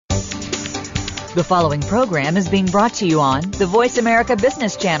The following program is being brought to you on the Voice America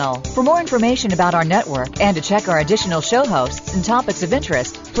Business Channel. For more information about our network and to check our additional show hosts and topics of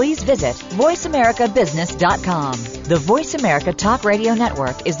interest, please visit voiceamericabusiness.com. The Voice America Talk Radio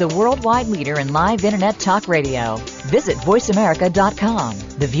Network is the worldwide leader in live Internet talk radio. Visit voiceamerica.com.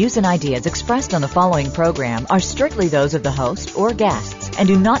 The views and ideas expressed on the following program are strictly those of the host or guests and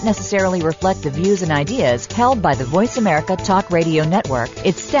do not necessarily reflect the views and ideas held by the Voice America Talk Radio Network,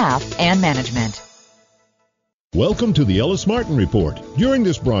 its staff, and management. Welcome to the Ellis Martin Report. During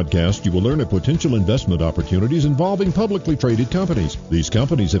this broadcast, you will learn of potential investment opportunities involving publicly traded companies. These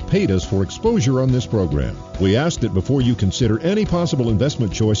companies have paid us for exposure on this program. We ask that before you consider any possible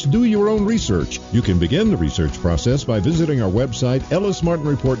investment choice, do your own research. You can begin the research process by visiting our website,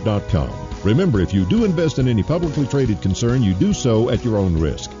 ellismartinreport.com. Remember, if you do invest in any publicly traded concern, you do so at your own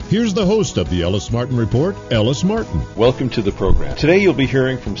risk. Here's the host of the Ellis Martin Report, Ellis Martin. Welcome to the program. Today you'll be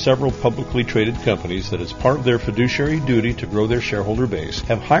hearing from several publicly traded companies that, as part of their fiduciary duty to grow their shareholder base,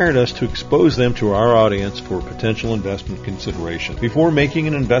 have hired us to expose them to our audience for potential investment consideration. Before making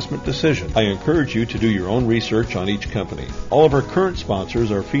an investment decision, I encourage you to do your own research on each company. All of our current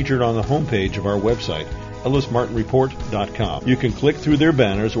sponsors are featured on the homepage of our website, ellismartinreport.com. You can click through their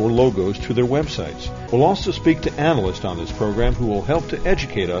banners or logos to their websites. We'll also speak to analysts on this program who will help to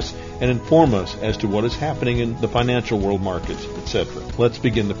educate us and inform us as to what is happening in the financial world markets, etc. Let's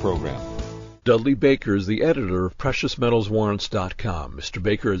begin the program. Dudley Baker is the editor of PreciousMetalsWarrants.com. Mr.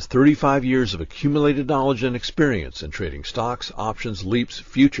 Baker has 35 years of accumulated knowledge and experience in trading stocks, options, leaps,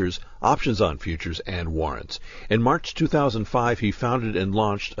 futures, options on futures, and warrants. In March 2005, he founded and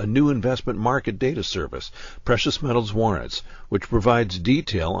launched a new investment market data service, Precious Metals Warrants, which provides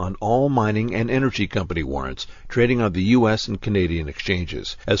detail on all mining and energy company warrants trading on the U.S. and Canadian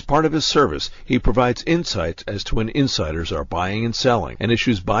exchanges. As part of his service, he provides insights as to when insiders are buying and selling and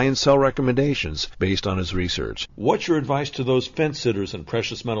issues buy and sell recommendations based on his research. What's your advice to those fence sitters in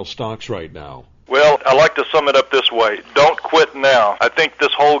precious metal stocks right now? Well, I like to sum it up this way. Don't quit now. I think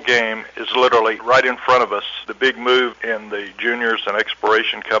this whole game is literally right in front of us. The big move in the juniors and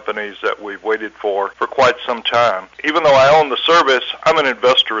exploration companies that we've waited for quite some time. Even though I own the service, I'm an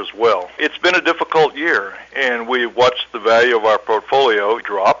investor as well. It's been a difficult year, and we've watched the value of our portfolio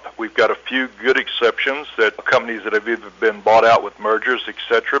drop. We've got a few good exceptions, that companies that have either been bought out with mergers,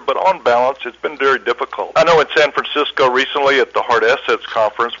 etc., but on balance, it's been very difficult. I know in San Francisco recently at the Hard Assets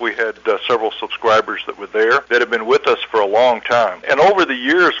Conference, we had several subscribers that were there that have been with us for a long time. And over the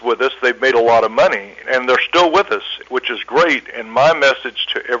years with us, they've made a lot of money, and they're still with us, which is great. And my message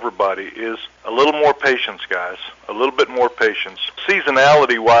to everybody is a little more patience, guys. A little bit more patience.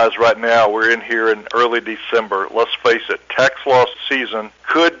 Seasonality-wise, right now, we're in here in early December. Let's face it, tax loss season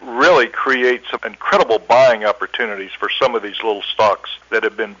could really create some incredible buying opportunities for some of these little stocks that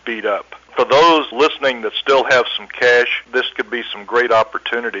have been beat up. For those listening that still have some cash, this could be some great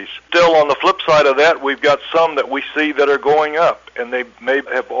opportunities. Still, on the flip side of that, we've got some that we see that are going up, and they may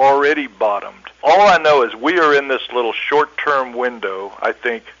have already bottomed. All I know is we are in this little short-term window, I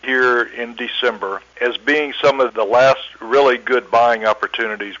think, here in December, as being some of the last really good buying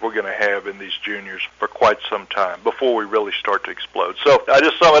opportunities we're going to have in these juniors for quite some time before we really start to explode. So I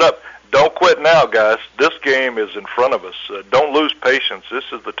just sum it up. Don't quit now, guys. This game is in front of us. Don't lose patience. This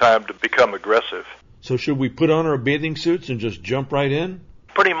is the time to become aggressive. So should we put on our bathing suits and just jump right in?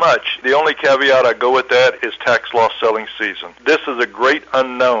 Pretty much. The only caveat I go with that is tax loss selling season. This is a great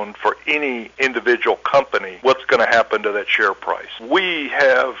unknown for any individual company, what's going to happen to that share price. We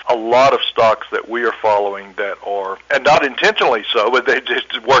have a lot of stocks that we are following that are, and not intentionally so, but they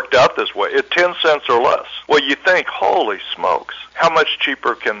just worked out this way, at 10 cents or less. Well, you think, holy smokes, how much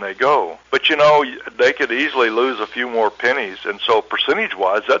cheaper can they go? But you know, they could easily lose a few more pennies, and so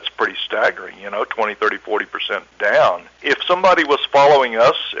percentage-wise, that's pretty staggering, 20, 30, 40% down. If somebody was following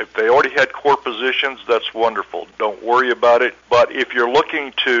us, if they already had core positions, that's wonderful. Don't worry about it. But if you're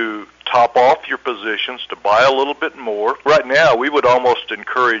looking to top off your positions to buy a little bit more, right now we would almost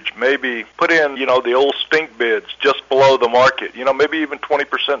encourage maybe put in, the old stink bids just below the market, maybe even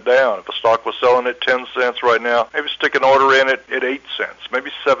 20% down. If a stock was selling at 10 cents right now, maybe stick an order in at 8 cents,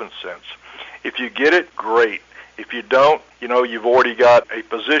 maybe 7 cents. If you get it, great. If you don't, you've already got a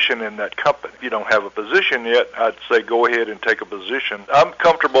position in that company. If you don't have a position yet, I'd say go ahead and take a position. I'm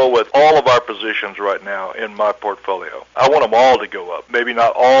comfortable with all of our positions right now in my portfolio. I want them all to go up. Maybe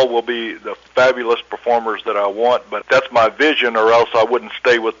not all will be the fabulous performers that I want, but that's my vision, or else I wouldn't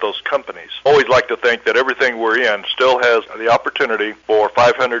stay with those companies. Always like to think that everything we're in still has the opportunity for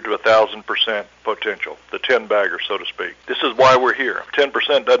 500 to 1,000% potential, the 10-bagger, so to speak. This is why we're here.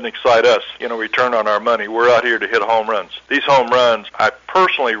 10% doesn't excite us, return on our money. We're out here to hit home runs. These home runs, I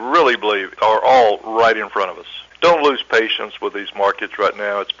personally really believe, are all right in front of us. Don't lose patience with these markets right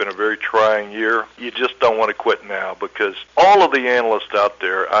now. It's been a very trying year. You just don't want to quit now, because all of the analysts out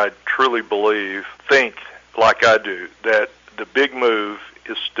there, I truly believe, think like I do, that the big move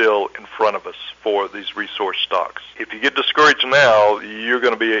is still in front of us for these resource stocks. If you get discouraged now, you're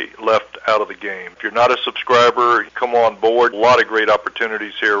going to be left out of the game. If you're not a subscriber, come on board. A lot of great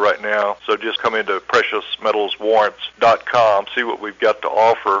opportunities here right now. So just come into preciousmetalswarrants.com, see what we've got to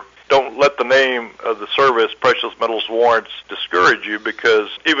offer. Don't let the name of the service, Precious Metals Warrants, discourage you, because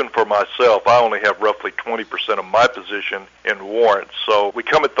even for myself, I only have roughly 20% of my position in warrants. So we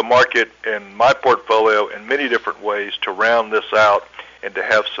come at the market in my portfolio in many different ways to round this out and to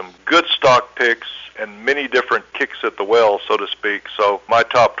have some good stock picks and many different kicks at the well, so to speak. So my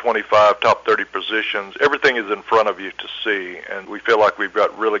top 25, top 30 positions, everything is in front of you to see, and we feel like we've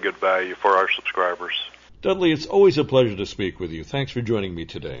got really good value for our subscribers. Dudley, it's always a pleasure to speak with you. Thanks for joining me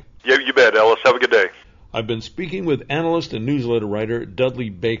today. Yeah, you bet, Ellis. Have a good day. I've been speaking with analyst and newsletter writer Dudley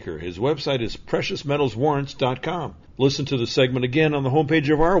Baker. His website is preciousmetalswarrants.com. Listen to the segment again on the homepage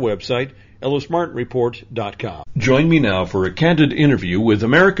of our website, ellismartinreport.com. Join me now for a candid interview with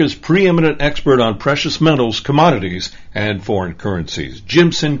America's preeminent expert on precious metals, commodities, and foreign currencies,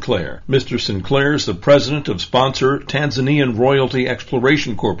 Jim Sinclair. Mr. Sinclair is the president of sponsor Tanzanian Royalty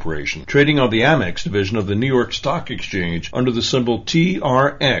Exploration Corporation, trading on the Amex division of the New York Stock Exchange under the symbol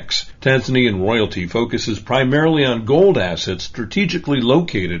TRX. Tanzanian Royalty focuses primarily on gold assets strategically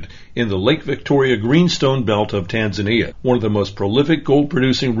located in the Lake Victoria Greenstone Belt of Tanzania, one of the most prolific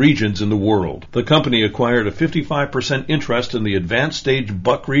gold-producing regions in the world. The company acquired a 55% interest in the advanced stage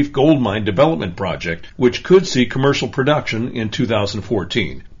Buckreef gold mine development project, which could see commercial production in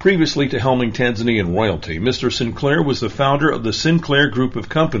 2014. Previously to helming Tanzanian Royalty, Mr. Sinclair was the founder of the Sinclair Group of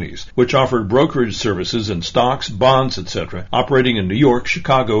Companies, which offered brokerage services in stocks, bonds, etc., operating in New York,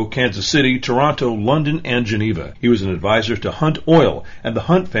 Chicago, Kansas City, Toronto, London, and Geneva. He was an advisor to Hunt Oil and the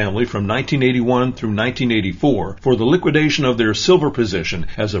Hunt family from 1981 through 1984 for the liquidation of their silver position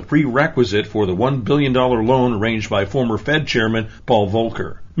as a prerequisite for the $1 billion loan arranged by former Fed Chairman Paul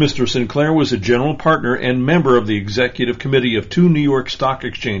Volcker. Mr. Sinclair was a general partner and member of the executive committee of 2 New York Stock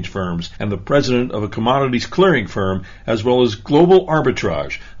Exchange firms and the president of a commodities clearing firm, as well as Global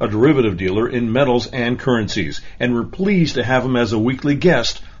Arbitrage, a derivative dealer in metals and currencies. And we're pleased to have him as a weekly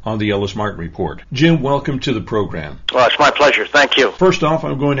guest on the Ellis Martin Report. Jim, welcome to the program. Well, it's my pleasure. Thank you. First off,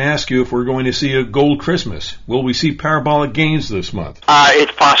 I'm going to ask you if we're going to see a gold Christmas. Will we see parabolic gains this month?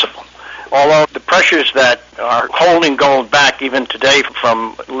 It's possible. Although the pressures that are holding gold back even today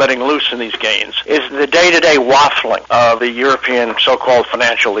from letting loose in these gains is the day-to-day waffling of the European so-called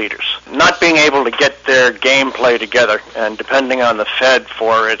financial leaders, not being able to get their gameplay together and depending on the Fed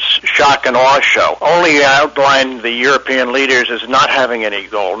for its shock and awe show. Only outlined the European leaders as not having any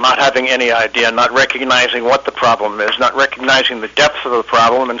gold, not having any idea, not recognizing what the problem is, not recognizing the depth of the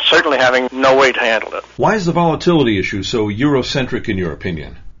problem, and certainly having no way to handle it. Why is the volatility issue so Eurocentric in your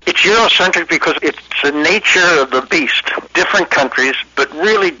opinion? It's Eurocentric because it's the nature of the beast. Different countries, but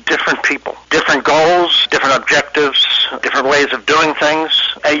really different people. Different goals, different objectives, different ways of doing things.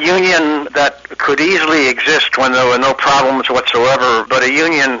 A union that could easily exist when there were no problems whatsoever, but a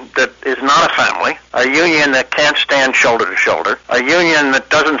union that is not a family. A union that can't stand shoulder to shoulder. A union that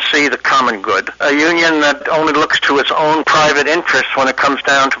doesn't see the common good. A union that only looks to its own private interests when it comes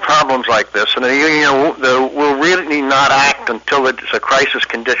down to problems like this. And a union that will really not act until it's a crisis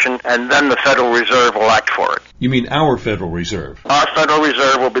condition, and then the Federal Reserve will act for it. You mean our Federal Reserve? Our Federal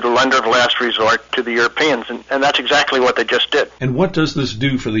Reserve will be the lender of last resort to the Europeans, and that's exactly what they just did. And what does this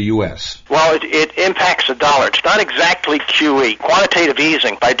do for the U.S.? Well, it impacts the dollar. It's not exactly QE. Quantitative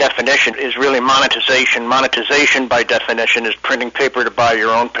easing, by definition, is really monetization. Monetization, by definition, is printing paper to buy your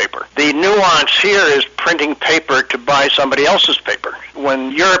own paper. The nuance here is printing paper to buy somebody else's paper.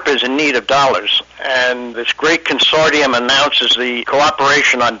 When Europe is in need of dollars, and this great consortium announces the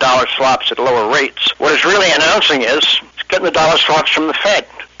cooperation on dollar swaps at lower rates, what it's really announcing is it's getting the dollar swaps from the Fed.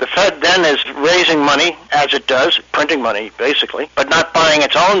 The Fed then is raising money, as it does, printing money, basically, but not buying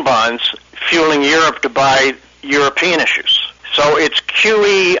its own bonds, fueling Europe to buy European issues. So it's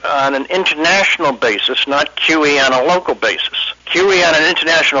QE on an international basis, not QE on a local basis. QE on an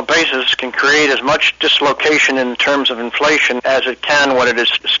international basis can create as much dislocation in terms of inflation as it can when it is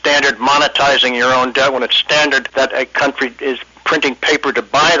standard monetizing your own debt, when it's standard that a country is printing paper to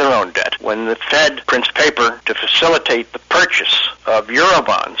buy their own debt. When the Fed prints paper to facilitate the purchase of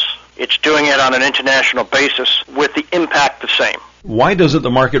Eurobonds, it's doing it on an international basis with the impact the same. Why doesn't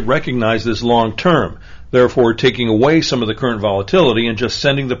the market recognize this long term, therefore taking away some of the current volatility and just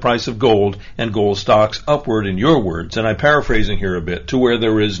sending the price of gold and gold stocks upward, in your words, and I'm paraphrasing here a bit, to where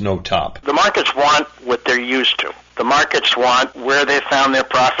there is no top? The markets want what they're used to. The markets want where they found their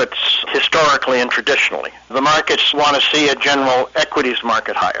profits historically and traditionally. The markets want to see a general equities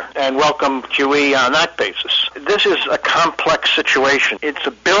market higher and welcome QE on that basis. This is a complex situation. It's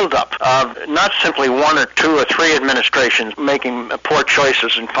a buildup of not simply one or two or three administrations making poor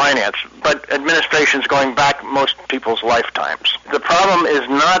choices in finance, but administrations going back most people's lifetimes. The problem is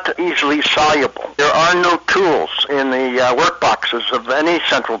not easily soluble. There are no tools in the workboxes of any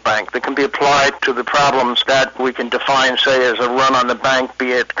central bank that can be applied to the problems that we can define, say, as a run on the bank,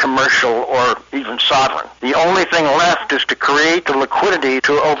 be it commercial or even sovereign. The only thing left is to create the liquidity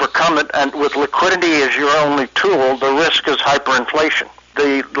to overcome it, and with liquidity as your only tool, the risk is hyperinflation.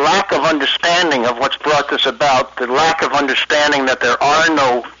 The lack of understanding of what's brought this about, the lack of understanding that there are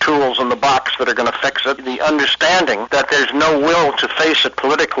no tools in the box that are going to fix it, the understanding that there's no will to face it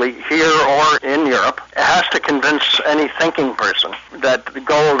politically here or in Europe, has to convince any thinking person that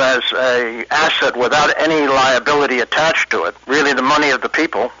gold as an asset without any liability attached to it, really the money of the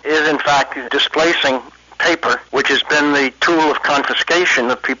people, is in fact displacing paper, which has been the tool of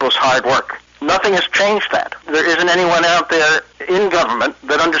confiscation of people's hard work. Nothing has changed that. There isn't anyone out there in government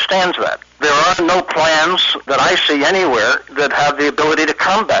that understands that. There are no plans that I see anywhere that have the ability to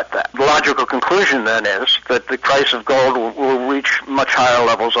combat that. The logical conclusion then is that the price of gold will reach much higher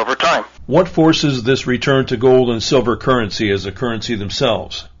levels over time. What forces this return to gold and silver currency as a currency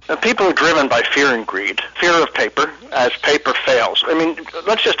themselves? People are driven by fear and greed, fear of paper as paper fails. I mean,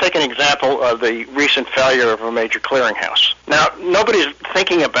 let's just take an example of the recent failure of a major clearinghouse. Now, nobody's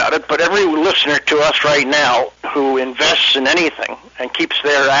thinking about it, but every listener to us right now who invests in anything and keeps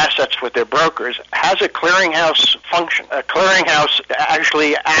their assets with their brokers has a clearinghouse function. A clearinghouse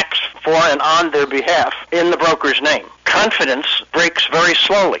actually acts for and on their behalf in the broker's name. Confidence breaks very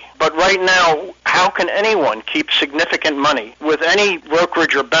slowly. But right now, how can anyone keep significant money with any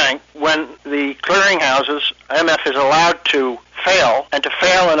brokerage or bank when the clearinghouses, IMF, is allowed to fail, and to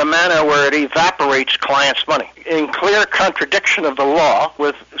fail in a manner where it evaporates clients' money? In clear contradiction of the law,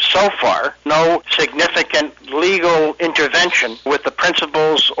 with so far no significant legal intervention with the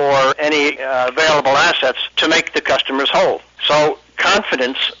principals or any available assets to make the customers whole. So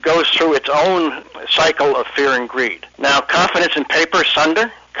confidence goes through its own cycle of fear and greed. Now, confidence in paper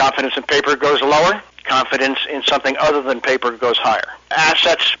sunder, confidence in paper goes lower, confidence in something other than paper goes higher.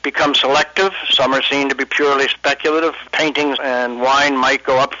 Assets become selective. Some are seen to be purely speculative. Paintings and wine might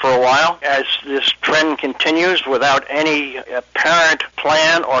go up for a while. As this trend continues without any apparent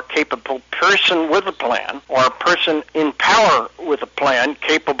plan or capable person with a plan, or a person in power with a plan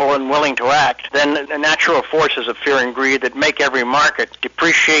capable and willing to act, then the natural forces of fear and greed that make every market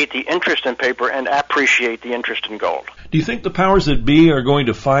depreciate the interest in paper and appreciate the interest in gold. Do you think the powers that be are going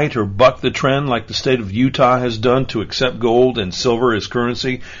to fight or buck the trend like the state of Utah has done to accept gold and silver as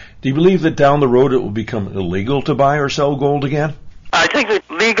currency? Do you believe that down the road it will become illegal to buy or sell gold again? I think that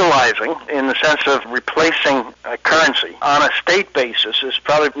legalizing, in the sense of replacing a currency on a state basis, is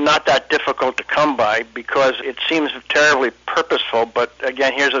probably not that difficult to come by, because it seems terribly purposeful. But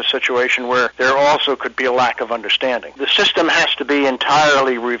again, here's a situation where there also could be a lack of understanding. The system has to be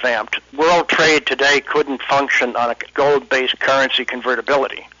entirely revamped. World trade today couldn't function on a gold-based currency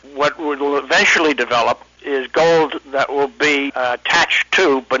convertibility. What will eventually develop is gold that will be attached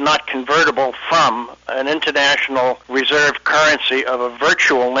to, but not convertible from, an international reserve currency of a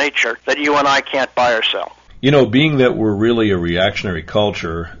virtual nature that you and I can't buy or sell. You know, being that we're really a reactionary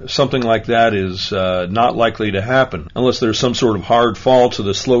culture, something like that is not likely to happen unless there's some sort of hard fall to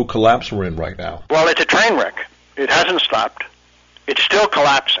the slow collapse we're in right now. Well, it's a train wreck. It hasn't stopped. It's still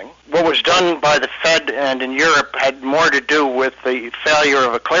collapsing. What was done by the Fed and in Europe had more to do with the failure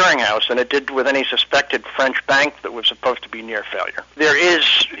of a clearinghouse than it did with any suspected French bank that was supposed to be near failure. There is,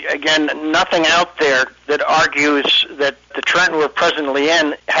 again, nothing out there that argues that the trend we're presently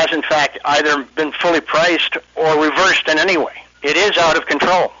in has in fact either been fully priced or reversed in any way. It is out of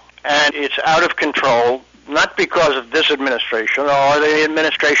control, and it's out of control not because of this administration or the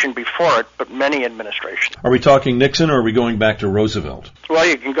administration before it, but many administrations. Are we talking Nixon, or are we going back to Roosevelt? Well,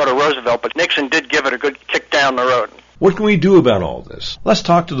 you can go to Roosevelt, but Nixon did give it a good kick down the road. What can we do about all this? Let's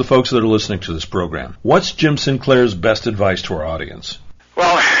talk to the folks that are listening to this program. What's Jim Sinclair's best advice to our audience?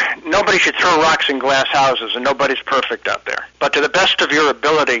 Well, nobody should throw rocks in glass houses, and nobody's perfect out there. But to the best of your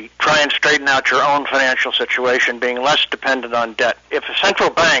ability, try and straighten out your own financial situation, being less dependent on debt. If a central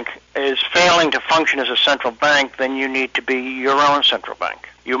bank is failing to function as a central bank, then you need to be your own central bank.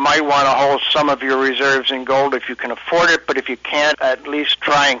 You might want to hold some of your reserves in gold if you can afford it, but if you can't, at least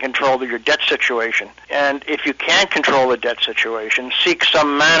try and control your debt situation. And if you can't control the debt situation, seek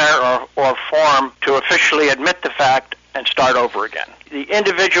some manner or form to officially admit the fact and start over again. The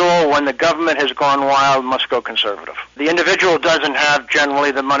individual, when the government has gone wild, must go conservative. The individual doesn't have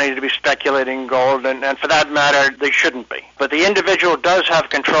generally the money to be speculating in gold, and for that matter, they shouldn't be. But the individual does have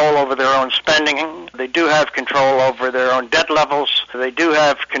control over their own spending. They do have control over their own debt levels. They do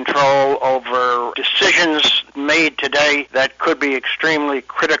have control over decisions made today that could be extremely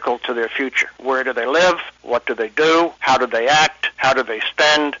critical to their future. Where do they live? What do they do? How do they act? How do they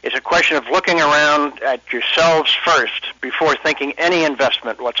spend? It's a question of looking around at yourselves first before thinking any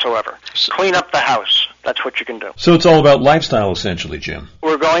investment whatsoever. Clean up the house. That's what you can do. So it's all about lifestyle, essentially, Jim.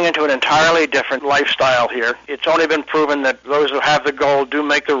 We're going into an entirely different lifestyle here. It's only been proven that those who have the gold do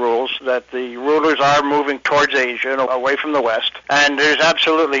make the rules, that the rulers are moving towards Asia, away from the West. And there's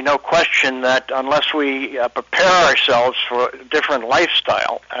absolutely no question that unless we prepare ourselves for a different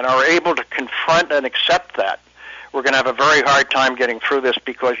lifestyle and are able to confront and accept that, we're going to have a very hard time getting through this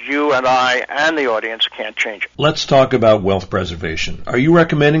because you and I and the audience can't change it. Let's talk about wealth preservation. Are you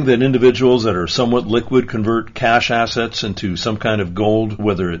recommending that individuals that are somewhat liquid convert cash assets into some kind of gold,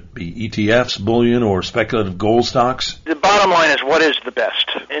 whether it be ETFs, bullion, or speculative gold stocks? The bottom line is, what is the best?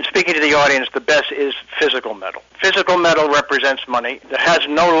 And speaking to the audience, the best is physical metal. Physical metal represents money that has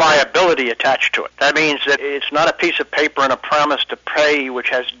no liability attached to it. That means that it's not a piece of paper and a promise to pay which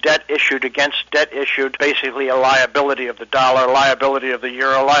has debt issued against debt issued, basically a liability of the dollar, liability of the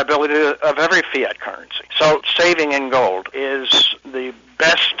euro, liability of every fiat currency. So saving in gold is the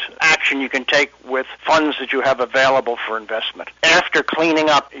best action you can take with funds that you have available for investment after cleaning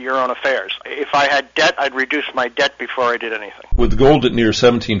up your own affairs. If I had debt, I'd reduce my debt before I did anything. With gold at near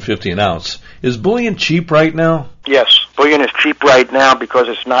 $17.50 an ounce, is bullion cheap right now? Yes, bullion is cheap right now because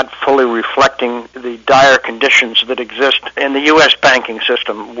it's not fully reflecting the dire conditions that exist in the U.S. banking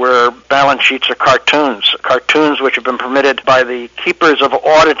system, where balance sheets are cartoons which have been permitted by the keepers of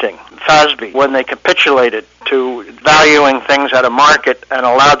auditing, FASB, when they capitulated to valuing things at a market and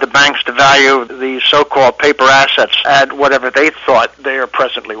allowed the banks to value the so-called paper assets at whatever they thought they are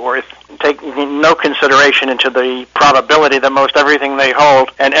presently worth, taking no consideration into the probability that most everything they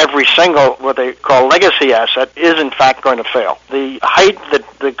hold and every single what they call legacy asset is in fact going to fail. The height that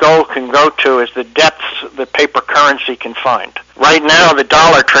the gold can go to is the depths that paper currency can find. Right now, the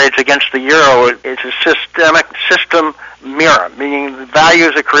dollar trades against the euro. It's a system mirror, meaning the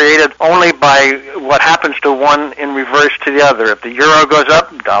values are created only by what happens to one in reverse to the other. If the euro goes up,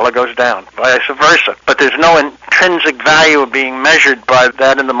 the dollar goes down, vice versa. But there's no intrinsic value being measured by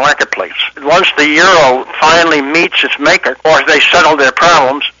that in the marketplace. Once the euro finally meets its maker, or they settle their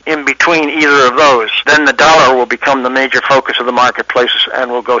problems in between either of those, then the dollar will become the major focus of the marketplace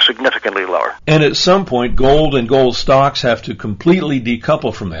and will go significantly lower. And at some point, gold and gold stocks have to completely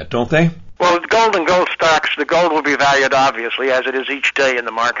decouple from that, don't they? Well, with gold and gold stocks, the gold will be valued, obviously, as it is each day in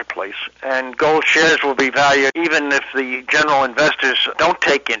the marketplace. And gold shares will be valued, even if the general investors don't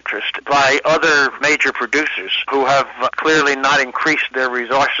take interest, by other major producers who have clearly not increased their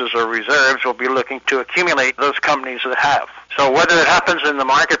resources or reserves, will be looking to accumulate those companies that have. So whether it happens in the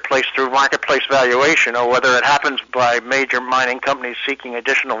marketplace through marketplace valuation or whether it happens by major mining companies seeking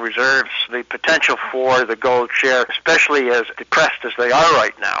additional reserves, the potential for the gold share, especially as depressed as they are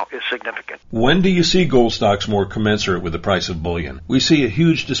right now, is significant. When do you see gold stocks more commensurate with the price of bullion? We see a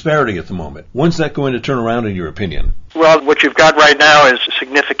huge disparity at the moment. When's that going to turn around in your opinion? Well, what you've got right now is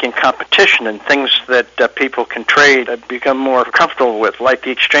significant competition and things that people can trade and become more comfortable with, like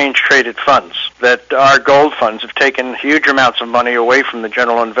the exchange-traded funds, that our gold funds have taken huge amounts of money away from the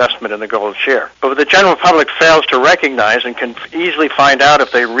general investment in the gold share. But what the general public fails to recognize and can easily find out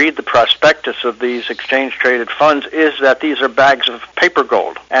if they read the prospectus of these exchange-traded funds is that these are bags of paper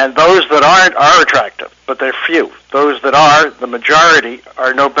gold. And those that aren't are attractive, but they're few. Those that are, the majority,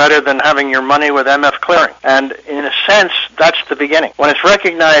 are no better than having your money with MF Clearing. And in a sense, that's the beginning. When it's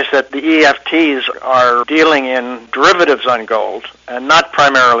recognized that the EFTs are dealing in derivatives on gold and not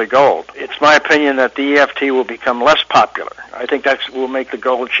primarily gold, it's my opinion that the EFT will become less popular. I think that will make the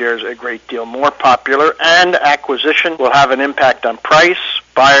gold shares a great deal more popular, and acquisition will have an impact on price,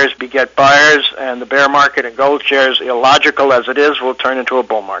 buyers beget buyers, and the bear market in gold shares, illogical as it is, will turn into a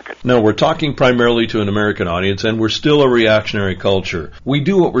bull market. No, we're talking primarily to an American audience, and we're still a reactionary culture. We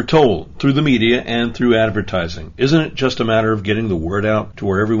do what we're told through the media and through advertising. Isn't it just a matter of getting the word out to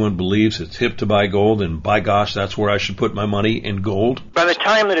where everyone believes it's hip to buy gold, and by gosh, that's where I should put my money, in gold? By the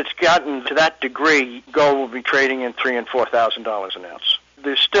time that it's gotten to that degree, gold will be trading in $3,000 and $4,000 an ounce.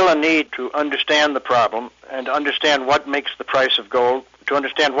 There's still a need to understand the problem and to understand what makes the price of gold, to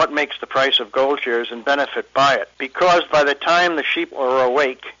understand what makes the price of gold shares and benefit by it. Because by the time the sheep are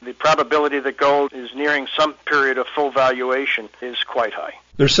awake, the probability that gold is nearing some period of full valuation is quite high.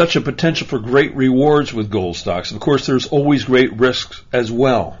 There's such a potential for great rewards with gold stocks. Of course, there's always great risks as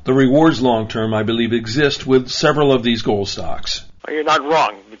well. The rewards long-term, I believe, exist with several of these gold stocks. You're not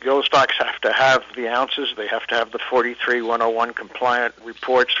wrong. The gold stocks have to have the ounces. They have to have the 43-101 compliant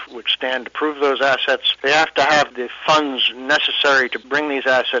reports which stand to prove those assets. They have to have the funds necessary to bring these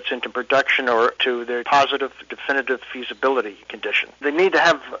assets into production or to their positive, definitive feasibility condition. They need to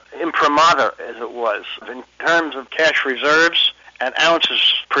have imprimatur, as it was, in terms of cash reserves and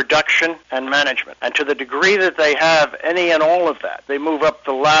ounces production and management. And to the degree that they have any and all of that, they move up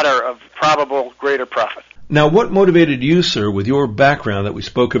the ladder of probable greater profit. Now, what motivated you, sir, with your background that we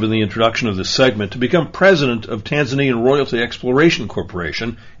spoke of in the introduction of this segment, to become president of Tanzanian Royalty Exploration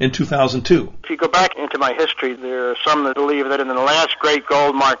Corporation in 2002? If you go back into my history, there are some that believe that in the last great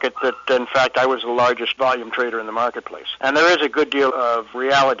gold market that, in fact, I was the largest volume trader in the marketplace. And there is a good deal of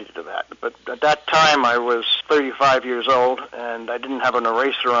reality to that. But at that time, I was 35 years old, and I didn't have an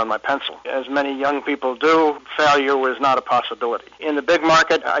eraser on my pencil. As many young people do, failure was not a possibility. In the big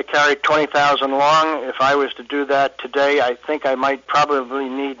market, I carried 20,000 long. If I was to do that today, I think I might probably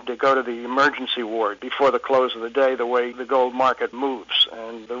need to go to the emergency ward before the close of the day, the way the gold market moves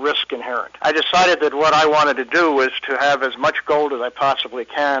and the risk inherent. I decided that what I wanted to do was to have as much gold as I possibly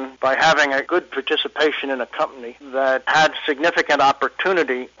can by having a good participation in a company that had significant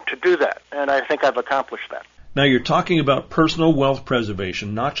opportunity to do that, and I think I've accomplished that. Now, you're talking about personal wealth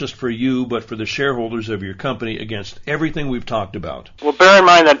preservation, not just for you, but for the shareholders of your company against everything we've talked about. Well, bear in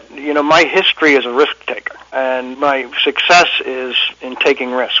mind that, my history is a risk taker, and my success is in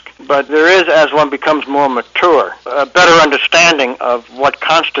taking risk. But there is, as one becomes more mature, a better understanding of what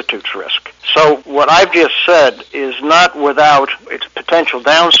constitutes risk. So what I've just said is not without its potential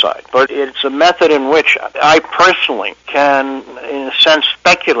downside, but it's a method in which I personally can, in a sense,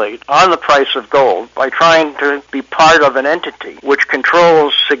 speculate on the price of gold by trying to be part of an entity which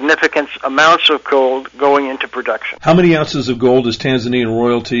controls significant amounts of gold going into production. How many ounces of gold does Tanzanian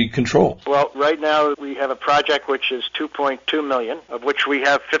Royalty control? Well, right now we have a project which is 2.2 million, of which we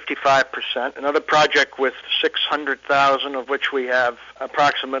have 55%. Another project with 600,000, of which we have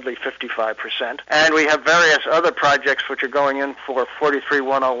approximately 55%. And we have various other projects which are going in for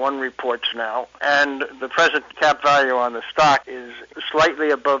 43-101 reports now. And the present cap value on the stock is slightly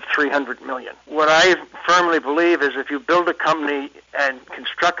above 300 million. What I firmly believe is if you build a company and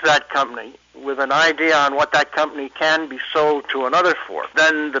construct that company with an idea on what that company can be sold to another for,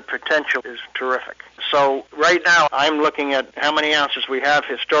 then the potential is terrific. So right now I'm looking at how many ounces we have,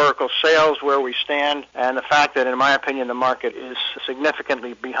 historical sales, where we stand, and the fact that, in my opinion, the market is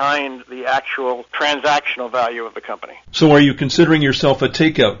significantly behind the actual transactional value of the company. So are you considering yourself a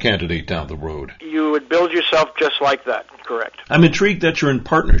takeout candidate down the road? You would build yourself just like that, correct. I'm intrigued that you're in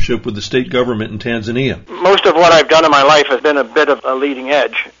partnership with the state government in Tanzania. Most of what I've done in my life has been a bit of a leading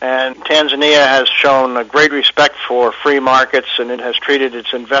edge, and Tanzania has shown a great respect for free markets, and it has treated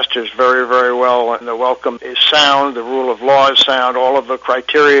its investors very, very well, and the welcome is sound, the rule of law is sound, all of the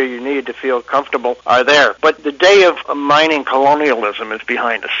criteria you need to feel comfortable are there. But the day of mining colonialism is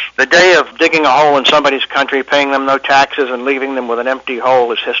behind us. The day of digging a hole in somebody's country, paying them no taxes, and leaving them with an empty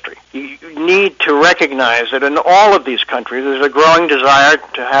hole is history. You need to recognize that in all of these countries there's a growing desire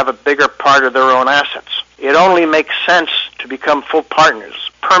to have a bigger part of their own assets. It only makes sense to become full partners.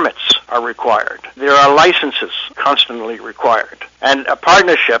 Permits are required. There are licenses constantly required. And a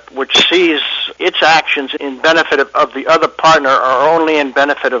partnership which sees its actions in benefit of the other partner or only in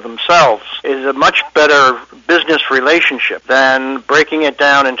benefit of themselves is a much better business relationship than breaking it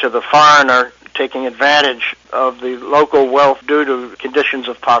down into the foreigner taking advantage of the local wealth due to conditions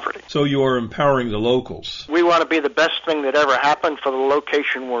of poverty. So you are empowering the locals. We want to be the best thing that ever happened for the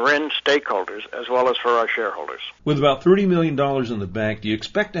location we're in, stakeholders, as well as for our shareholders. With about $30 million in the bank, do you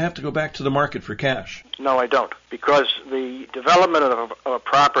expect to have to go back to the market for cash? No, I don't, because the development of a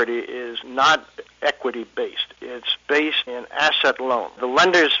property is not equity-based. It's based in asset loan. The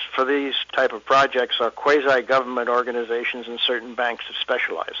lenders for these type of projects are quasi-government organizations and certain banks that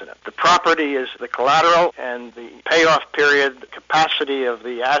specialize in it. The property is the collateral, and the payoff period, the capacity of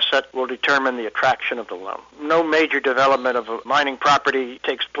the asset will determine the attraction of the loan. No major development of a mining property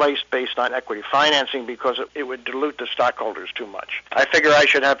takes place based on equity financing because it would dilute the stockholders too much. I figure I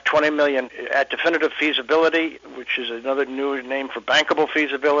should have $20 million at definitive feasibility, which is another new name for bankable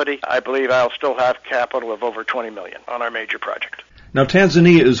feasibility. I believe I'll still have capital of over $20 million on our major project. Now,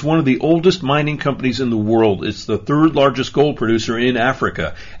 Tanzania is one of the oldest mining companies in the world. It's the third largest gold producer in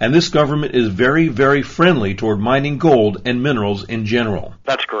Africa, and this government is very, very friendly toward mining gold and minerals in general.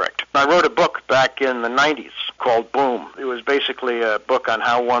 That's correct. I wrote a book back in the 90s called Boom. It was basically a book on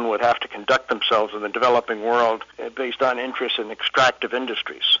how one would have to conduct themselves in the developing world based on interest in extractive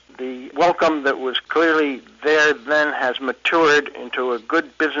industries. The welcome that was clearly there then has matured into a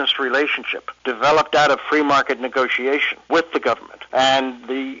good business relationship developed out of free market negotiation with the government, and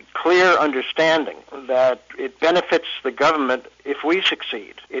the clear understanding that it benefits the government if we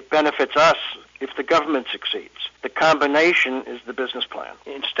succeed. It benefits us if the government succeeds. The combination is the business plan.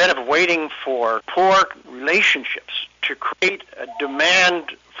 Instead of waiting for poor relationships to create a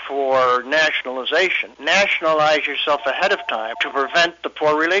demand for nationalization, nationalize yourself ahead of time to prevent the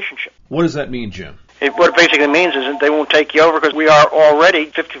poor relationship. What does that mean, Jim? What it basically means is that they won't take you over because we are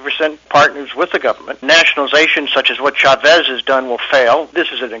already 50% partners with the government. Nationalization, such as what Chavez has done, will fail. This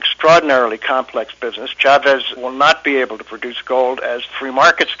is an extraordinarily complex business. Chavez will not be able to produce gold as free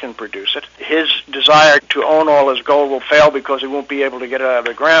markets can produce it. His desire to own all his gold will fail because he won't be able to get it out of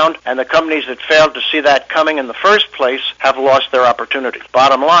the ground, and the companies that failed to see that coming in the first place have lost their opportunity.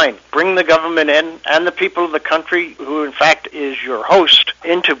 Bottom line, bring the government in and the people of the country, who in fact is your host,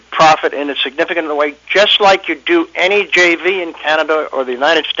 into profit in a significant way, just like you do any JV in Canada or the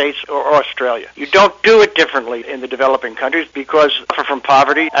United States or Australia. You don't do it differently in the developing countries because they suffer from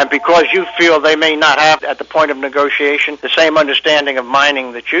poverty and because you feel they may not have, at the point of negotiation, the same understanding of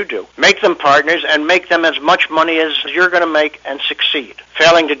mining that you do. Make them partners and make them as much money as you're going to make and succeed.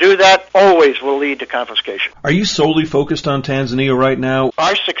 Failing to do that always will lead to confiscation. Are you solely focused on Tanzania right now?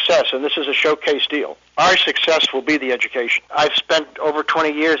 Our success, and this is a showcase deal, our success will be the education. I've spent over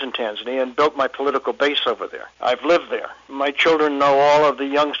 20 years in Tanzania and built my political base over there. I've lived there. My children know all of the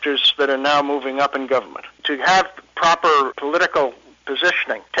youngsters that are now moving up in government. To have proper political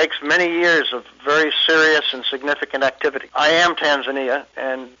positioning takes many years of very serious and significant activity. I am Tanzania,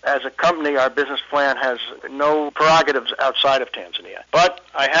 and as a company, our business plan has no prerogatives outside of Tanzania. But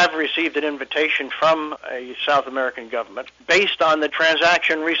I have received an invitation from a South American government based on the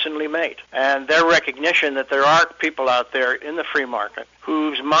transaction recently made, and their recognition that there are people out there in the free market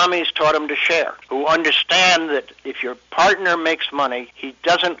whose mommies taught them to share, who understand that if your partner makes money, he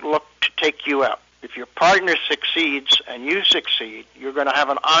doesn't look to take you out. If your partner succeeds and you succeed, you're going to have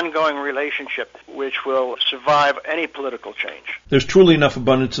an ongoing relationship which will survive any political change. There's truly enough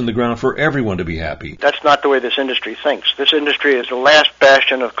abundance in the ground for everyone to be happy. That's not the way this industry thinks. This industry is the last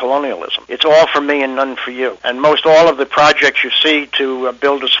bastion of colonialism. It's all for me and none for you. And most all of the projects you see to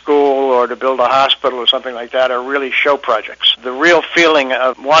build a school or to build a hospital or something like that are really show projects. The real feeling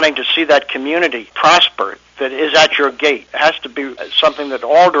of wanting to see that community prosper that is at your gate has to be something that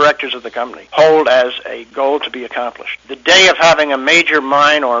all directors of the company hold as a goal to be accomplished. The day of having a major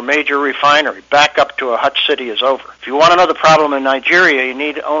mine or a major refinery back up to a hut city is over. If you want to know the problem in Nigeria, you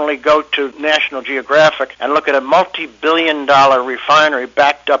need only go to National Geographic and look at a multi-billion-dollar refinery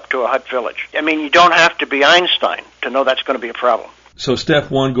backed up to a hut village. I mean, you don't have to be Einstein to know that's going to be a problem. So step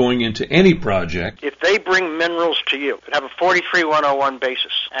one, going into any project, if they bring minerals to you that have a 43-101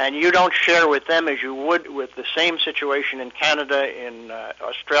 basis, and you don't share with them as you would with the same situation in Canada, in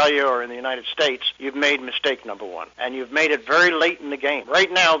Australia, or in the United States, you've made mistake number one. And you've made it very late in the game.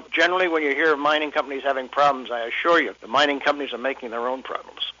 Right now, generally when you hear of mining companies having problems, I assure you, the mining companies are making their own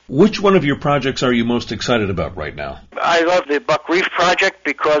problems. Which one of your projects are you most excited about right now? I love the Buck Reef project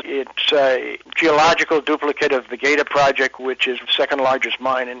because it's a geological duplicate of the Gator project, which is the second largest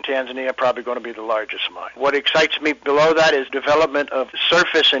mine in Tanzania, probably going to be the largest mine. What excites me below that is development of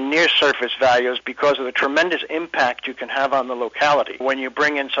surface and near surface values because of the tremendous impact you can have on the locality when you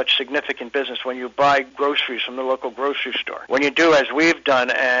bring in such significant business, when you buy groceries from the local grocery store. When you do, as we've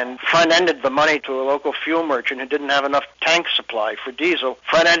done, and front-ended the money to a local fuel merchant who didn't have enough tank supply for diesel,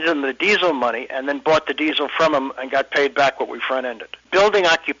 front-ended them the diesel money and then bought the diesel from them and got paid back what we front-ended. Building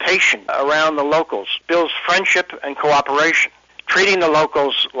occupation around the locals builds friendship and cooperation. Treating the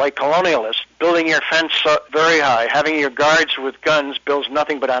locals like colonialists, building your fence very high, having your guards with guns builds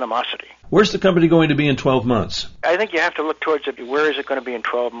nothing but animosity. Where's the company going to be in 12 months? I think you have to look towards it. Where is it going to be in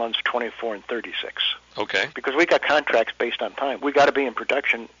 12 months, 24, and 36? Okay. Because we got contracts based on time. We got to be in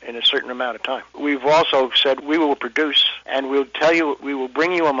production in a certain amount of time. We've also said we will produce, and we'll tell you we will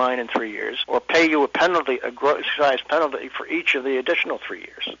bring you a mine in 3 years, or pay you a penalty, a gross-size penalty for each of the additional 3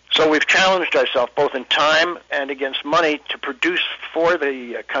 years. So we've challenged ourselves both in time and against money to produce for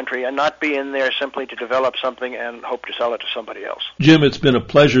the country and not be in there simply to develop something and hope to sell it to somebody else. Jim, it's been a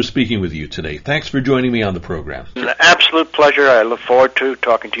pleasure speaking with you today. Thanks for joining me on the program. An absolute pleasure. I look forward to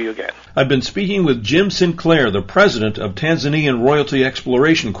talking to you again. I've been speaking with Jim Sinclair, the president of Tanzanian Royalty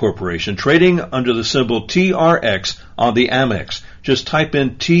Exploration Corporation, trading under the symbol TRX on the Amex. Just type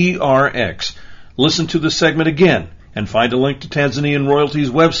in TRX. Listen to the segment again and find a link to Tanzanian Royalty's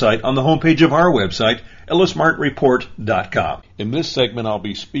website on the homepage of our website, ellismartinreport.com. In this segment, I'll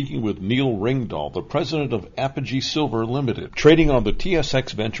be speaking with Neil Ringdahl, the president of Apogee Silver Limited, trading on the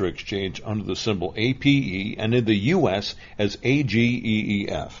TSX Venture Exchange under the symbol APE and in the U.S. as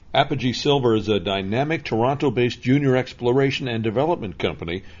AGEEF. Apogee Silver is a dynamic Toronto-based junior exploration and development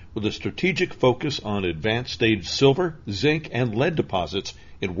company with a strategic focus on advanced stage silver, zinc, and lead deposits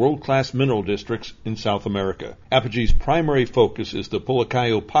in world-class mineral districts in South America. Apogee's primary focus is the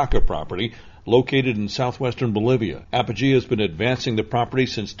Pulicayo-Paca property, located in southwestern Bolivia. Apogee has been advancing the property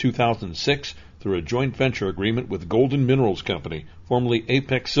since 2006 through a joint venture agreement with Golden Minerals Company, formerly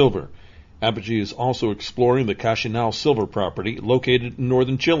Apex Silver. Apogee is also exploring the Caxinal silver property located in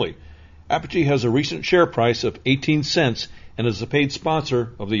northern Chile. Apogee has a recent share price of 18 cents and is a paid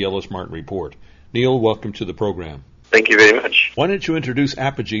sponsor of the Ellis Martin Report. Neil, welcome to the program. Thank you very much. Why don't you introduce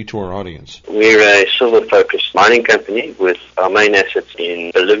Apogee to our audience? We're a silver-focused mining company with our main assets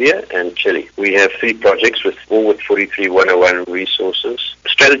in Bolivia and Chile. We have 3 projects all with 43-101 resources. The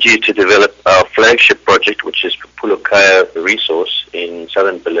strategy is to develop our flagship project, which is Pulicayo resource in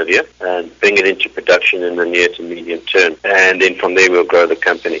southern Bolivia, and bring it into production in the near to medium term. And then from there we'll grow the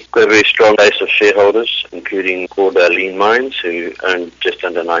company. We've got a very strong base of shareholders, including Lean Mines, who own just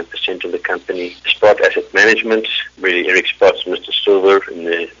under 9% of the company. Sprott Asset Management, really Eric Sprott's Mr. Silver in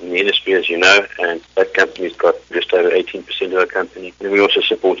the industry, as you know, and that company's got just over 18% of our company. And we're also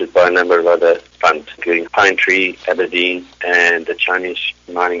supported by a number of other funds, including Pine Tree, Aberdeen, and the Chinese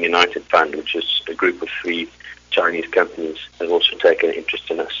Mining United Fund, which is a group of 3 Chinese companies that have also taken an interest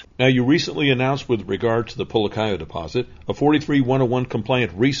in us. Now, you recently announced with regard to the Pulicayo deposit a 43-101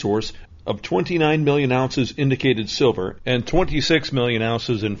 compliant resource of 29 million ounces indicated silver and 26 million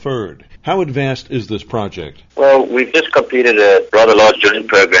ounces inferred. How advanced is this project? Well, we've just completed a rather large drilling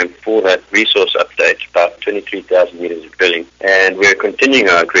program for that resource update, about 23,000 meters of drilling, and we're continuing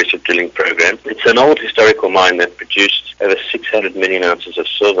our aggressive drilling program. It's an old historical mine that produced over 600 million ounces of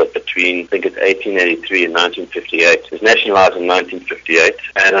silver between, I think it's 1883 and 1958. It was nationalized in 1958,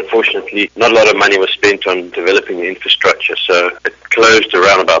 and unfortunately not a lot of money was spent on developing the infrastructure, so it closed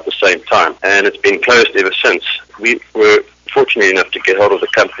around about the same time, and it's been closed ever since. We were fortunate enough to get hold of the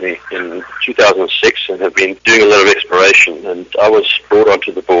company in 2006 and have been doing a lot of exploration, and I was brought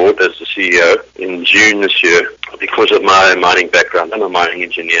onto the board as the CEO in June this year because of my mining background. I'm a mining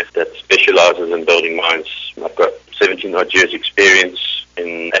engineer that specializes in building mines. I've got 17 odd years experience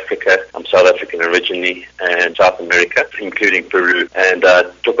in Africa. I'm South African originally, and South America, including Peru, and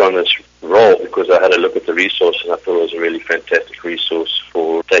I took on this role because I had a look at the resource and I thought it was a really fantastic resource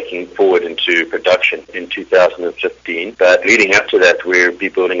for taking forward into production in 2015. But leading up to that, we'll be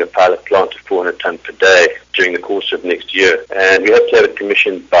building a pilot plant of 400 tonne per day during the course of next year, and we hope to have it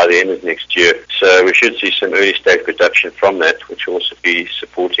commissioned by the end of next year. So we should see some early stage production from that, which will also be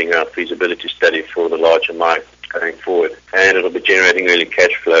supporting our feasibility study for the larger mine going forward, and it'll be generating early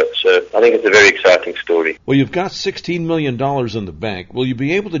cash flow. So I think it's a very exciting story. Well, you've got $16 million in the bank. Will you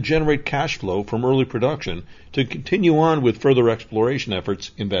be able to generate cash flow from early production to continue on with further exploration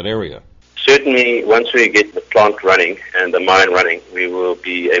efforts in that area? Certainly, once we get the plant running and the mine running, we will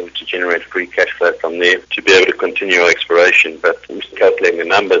be able to generate free cash flow from there to be able to continue our exploration. But we're still calculating the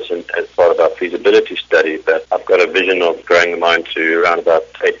numbers and as part of our feasibility study. But I've got a vision of growing the mine to around about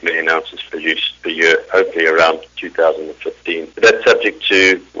 8 million ounces produced per year, hopefully around 2015. But that's subject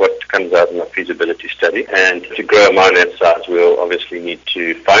to what comes out in our feasibility study. And to grow a mine that size, we'll obviously need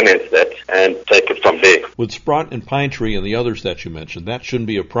to finance that and take it from there. With Sprott and Pine Tree and the others that you mentioned, that shouldn't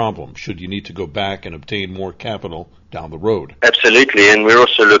be a problem should you need to go back and obtain more capital down the road. Absolutely, and we're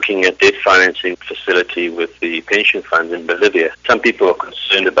also looking at debt financing facility with the pension funds in Bolivia. Some people are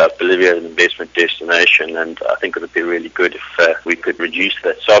concerned about Bolivia as an investment destination, and I think it would be really good if we could reduce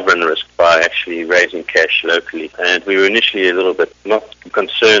that sovereign risk by actually raising cash locally. And we were initially a little bit not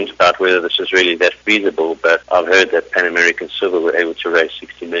concerned about whether this is really that feasible, but I've heard that Pan American Silver were able to raise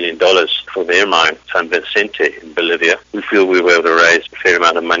 $60 million for their mine, San Vicente in Bolivia. We feel we were able to raise a fair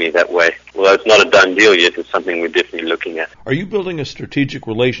amount of money that way. Although it's not a done deal yet, it's something we're definitely looking at. Are you building a strategic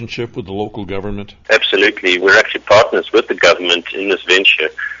relationship with the local government? Absolutely. We're actually partners with the government in this venture.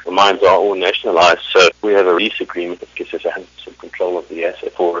 The mines are all nationalized, so we have a lease agreement that gives us 100% control of the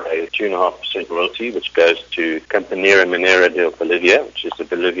asset for a 2.5% royalty, which goes to Compañía Minera de Bolivia, which is the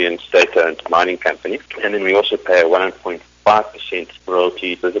Bolivian state-owned mining company. And then we also pay a 1.5%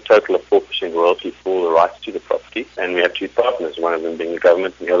 royalty. There's a total of 4% royalty for the rights to the property. And we have two partners, one of them being the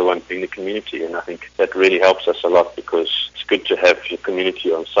government and the other one being the community. And I think that really helps us a lot because it's good to have the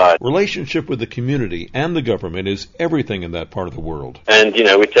community on side. Relationship with the community and the government is everything in that part of the world. And,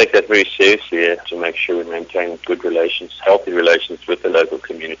 we take that very seriously to make sure we maintain good relations, healthy relations with the local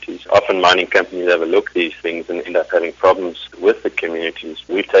communities. Often mining companies overlook these things and end up having problems with the communities.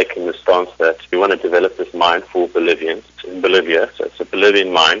 We've taken the stance that we want to develop this mine for Bolivians. It's in Bolivia, so it's a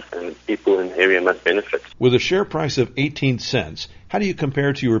Bolivian mine, and people in the area must benefit. With a share price of 18 cents, how do you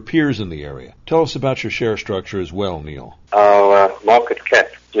compare to your peers in the area? Tell us about your share structure as well, Neil. Our market cap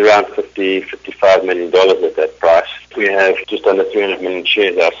is around $55 million at that price. We have just under 300 million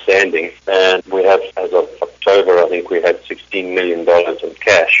shares outstanding, and we have, as of October, I think we had $16 million in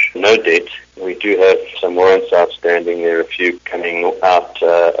cash, no debt. We do have some warrants outstanding. There are a few coming out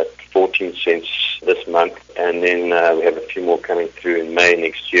at 14 cents this month, and then we have a few more coming through in May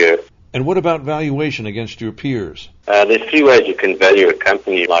next year. And what about valuation against your peers? There's three ways you can value a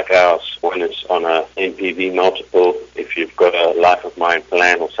company like ours. One is on a NPV multiple, if you've got a life of mine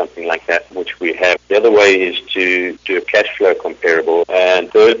plan or something like that, which we have. The other way is to do a cash flow comparable. And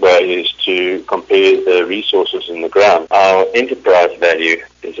third way is to compare the resources in the ground. Our enterprise value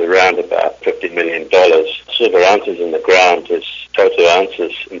is around about $50 million. Silver ounces in the ground is total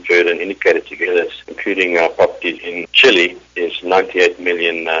ounces inferred and indicated together, including our properties in Chile, is 98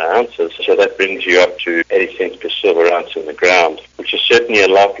 million ounces. So that brings you up to 80 cents per silver ounce in the ground, which is certainly a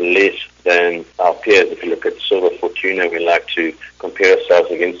lot less than our peers. If you look at Silver Fortuna, we like to compare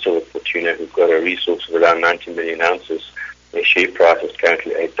ourselves against Silver Fortuna, who've got a resource of around 90 million ounces. Their share price is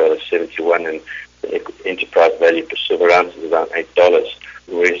currently $8.71, and the enterprise value per silver ounce is around $8.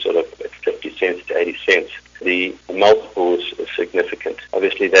 We're sort of at 50 cents to 80 cents. The multiple is significant.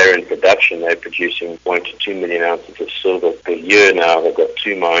 Obviously, they're in production. They're producing 1 to 2 million ounces of silver per year now. They've got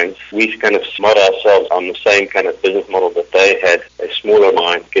two mines. We kind of model ourselves on the same kind of business model that they had, a smaller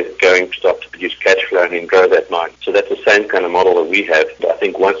mine, get it going, start to produce cash flow, and then grow that mine. So that's the same kind of model that we have. But I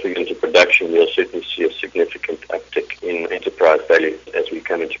think once we get into production, we'll certainly see a significant uptick in enterprise value as we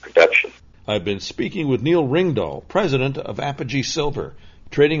come into production. I've been speaking with Neil Ringdahl, president of Apogee Silver,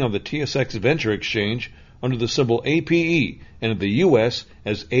 trading on the TSX Venture Exchange under the symbol APE, and in the U.S.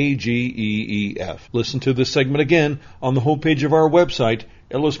 as AGEEF. Listen to this segment again on the homepage of our website,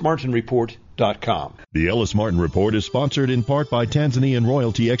 ellismartinreport.com. The Ellis Martin Report is sponsored in part by Tanzanian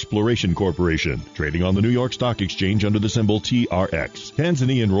Royalty Exploration Corporation, trading on the New York Stock Exchange under the symbol TRX.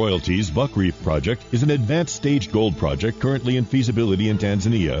 Tanzanian Royalty's Buckreef project is an advanced stage gold project currently in feasibility in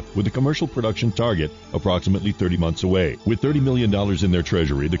Tanzania with a commercial production target approximately 30 months away. With $30 million in their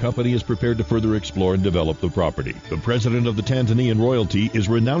treasury, the company is prepared to further explore and develop the property. The president of the Tanzanian Royalty is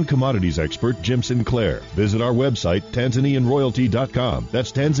renowned commodities expert Jim Sinclair. Visit our website, TanzanianRoyalty.com.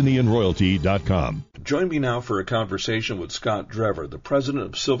 That's TanzanianRoyalty.com. Join me now for a conversation with Scott Drever, the president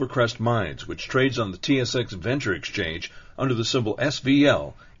of Silvercrest Mines, which trades on the TSX Venture Exchange under the symbol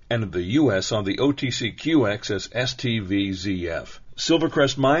SVL, and in the U.S. on the OTCQX as STVZF.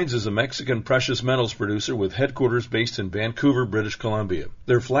 Silvercrest Mines is a Mexican precious metals producer with headquarters based in Vancouver, British Columbia.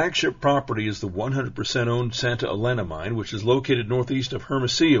 Their flagship property is the 100% owned Santa Elena mine, which is located northeast of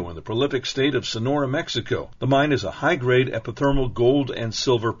Hermosillo in the prolific state of Sonora, Mexico. The mine is a high-grade epithermal gold and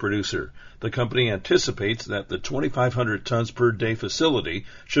silver producer. The company anticipates that the 2,500 tons per day facility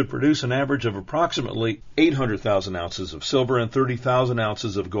should produce an average of approximately 800,000 ounces of silver and 30,000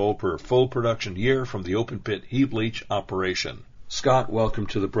 ounces of gold per full production year from the open pit heap leach operation. Scott, welcome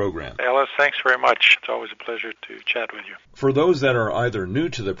to the program. Ellis, thanks very much. It's always a pleasure to chat with you. For those that are either new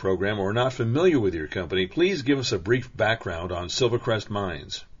to the program or not familiar with your company, please give us a brief background on Silvercrest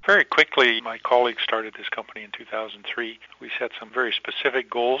Mines. Very quickly, my colleagues started this company in 2003. We set some very specific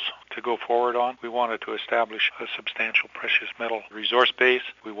goals to go forward on. We wanted to establish a substantial precious metal resource base.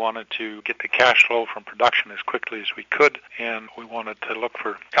 We wanted to get the cash flow from production as quickly as we could, and we wanted to look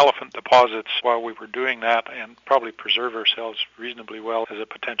for elephant deposits while we were doing that and probably preserve ourselves reasonably well as a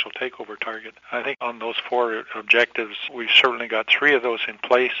potential takeover target. I think on those four objectives, we've certainly got three of those in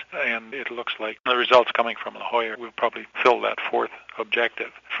place, and it looks like the results coming from La Jolla will probably fill that fourth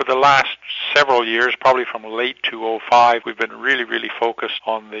objective. For the last several years, probably from late 2005, we've been really focused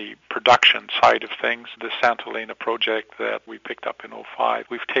on the production side of things. The Santa Elena project that we picked up in 2005,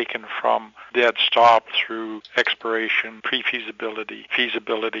 we've taken from dead stop through exploration, pre-feasibility,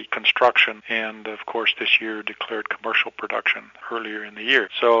 feasibility, construction, and of course this year declared commercial production earlier in the year.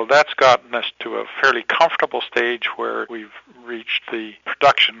 So that's gotten us to a fairly comfortable stage where we've reached the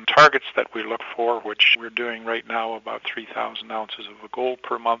production targets that we look for, which we're doing right now about 3,000 ounces of gold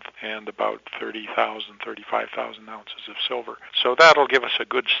per month and about 35,000 ounces of silver. So that'll give us a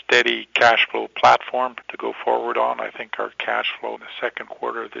good steady cash flow platform to go forward on. I think our cash flow in the second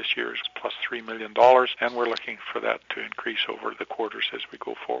quarter of this year is plus $3 million, and we're looking for that to increase over the quarters as we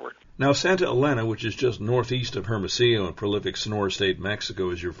go forward. Now, Santa Elena, which is just northeast of Hermosillo in prolific Sonora State,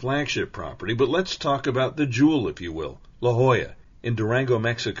 Mexico, is your flagship property, but let's talk about the jewel, if you will, La Jolla in Durango,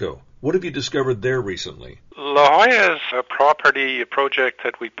 Mexico. What have you discovered there recently? La Jolla is a project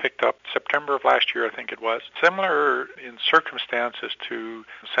that we picked up September of last year, I think it was. Similar in circumstances to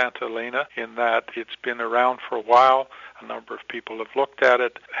Santa Elena in that it's been around for a while. A number of people have looked at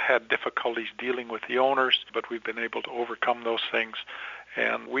it, had difficulties dealing with the owners, but we've been able to overcome those things.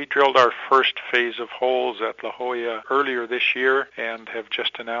 And we drilled our first phase of holes at La Jolla earlier this year and have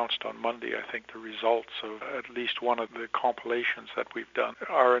just announced on Monday, I think, the results of at least one of the compilations that we've done.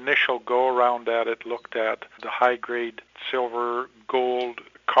 Our initial go-around at it looked at the high-grade silver, gold,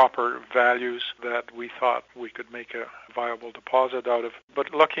 copper values that we thought we could make a viable deposit out of.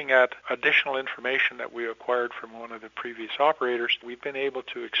 But looking at additional information that we acquired from one of the previous operators, we've been able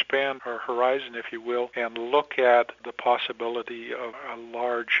to expand our horizon, if you will, and look at the possibility of a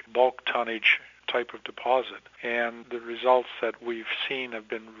large bulk tonnage type of deposit. And the results that we've seen have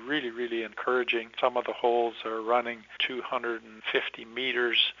been really encouraging. Some of the holes are running 250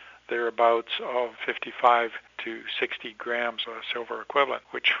 meters, thereabouts, of 55 to 60 grams of silver equivalent,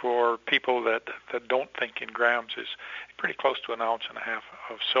 which for people that don't think in grams is pretty close to 1.5 ounces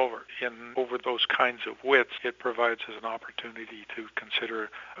of silver. Over those kinds of widths, it provides us an opportunity to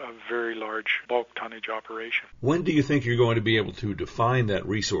consider a very large bulk tonnage operation. When do you think you're going to be able to define that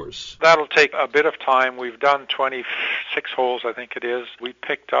resource? That'll take a bit of time. We've done 26 holes, I think it is. We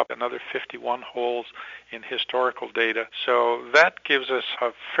picked up another 51 holes in historical data. So that gives us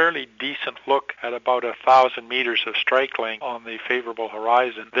a fairly decent look at about 1,000 meters of strike length on the favorable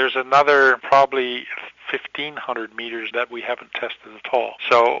horizon. There's another probably 1,500 meters that we haven't tested at all.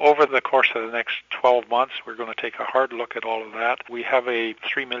 So over the course of the next 12 months, we're going to take a hard look at all of that. We have a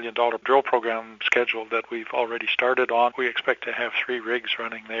 $3 million drill program scheduled that we've already started on. We expect to have 3 rigs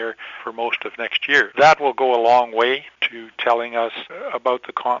running there for most of next year. That will go a long way to telling us about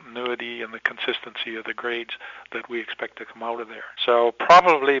the continuity and the consistency of the grades that we expect to come out of there. So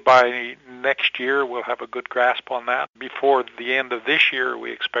probably by next year, we'll have a good grasp on that. Before the end of this year,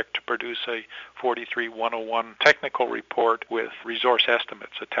 we expect to produce a 43-101 technical report with resource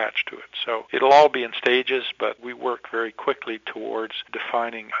estimates attached to it. So it'll all be in stages, but we work very quickly towards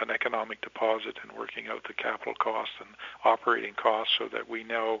defining an economic deposit and working out the capital costs and operating costs so that we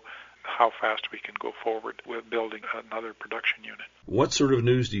know how fast we can go forward with building another production unit. What sort of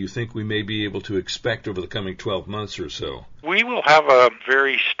news do you think we may be able to expect over the coming 12 months or so? We will have a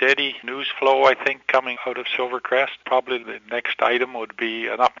very steady news flow, I think, coming out of Silvercrest. Probably the next item would be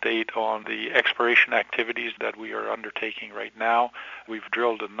an update on the exploration activities that we are undertaking right now. We've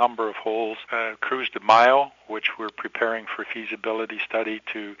drilled a number of holes. Cruz de Mayo, which we're preparing for feasibility study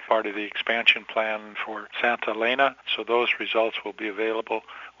to part of the expansion plan for Santa Elena. So those results will be available.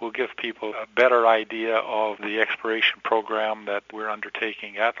 We'll give people a better idea of the exploration program that we're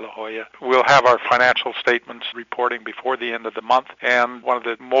undertaking at La Jolla. We'll have our financial statements reporting before the end of the month, and one of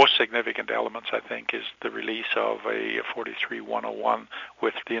the most significant elements, I think, is the release of a 43-101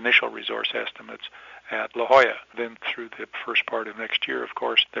 with the initial resource estimates at La Jolla. Then through the first part of next year, of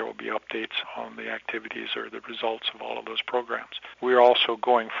course, there will be updates on the activities or the results of all of those programs. We're also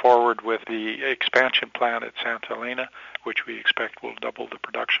going forward with the expansion plan at Santa Elena, which we expect will double the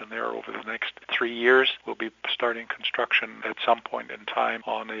production there over the next 3 years. We'll be starting construction at some point in time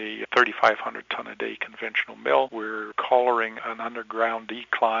on a 3,500 ton a day conventional mill. We're collaring an underground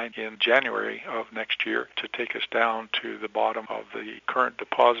decline in January of next year to take us down to the bottom of the current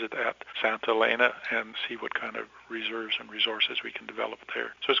deposit at Santa Elena and see what kind of reserves and resources we can develop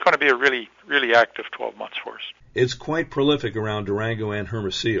there. So it's going to be a really, really active 12 months for us. It's quite prolific around Durango and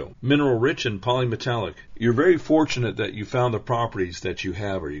Hermosillo, mineral-rich and polymetallic. You're very fortunate that you found the properties that you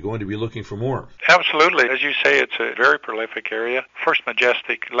have. Are you going to be looking for more? Absolutely. As you say, it's a very prolific area. First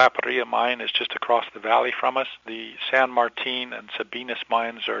Majestic La Parrilla mine is just across the valley from us. The San Martin and Sabinas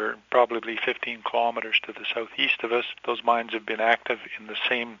mines are probably 15 kilometers to the southeast of us. Those mines have been active in the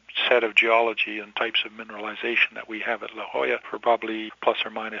same set of geology and types of mineralization that we have at La Jolla for probably plus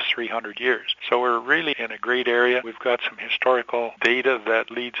or minus 300 years. So we're really in a great area. We've got some historical data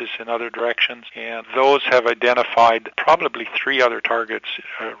that leads us in other directions, and those have identified probably 3 other targets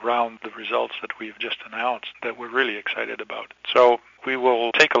around the results that we've just announced that we're really excited about. So we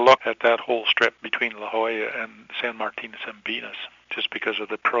will take a look at that whole strip between La Jolla and San Martin and Sabinas, just because of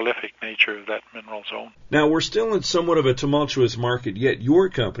the prolific nature of that mineral zone. Now, we're still in somewhat of a tumultuous market, yet your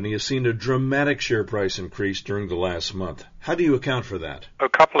company has seen a dramatic share price increase during the last month. How do you account for that? A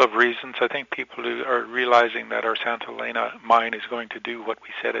couple of reasons. I think people are realizing that our Santa Elena mine is going to do what we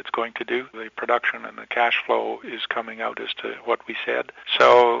said it's going to do. The production and the cash flow is coming out as to what we said.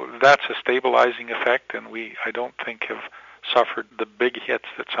 So that's a stabilizing effect, and I don't think have suffered the big hits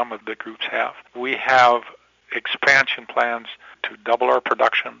that some of the groups have. We have expansion plans to double our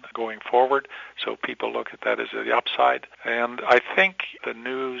production going forward, so people look at that as the upside. And I think the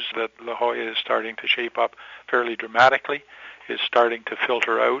news that La Jolla is starting to shape up fairly dramatically is starting to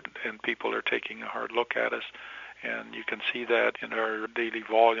filter out, and people are taking a hard look at us. And you can see that in our daily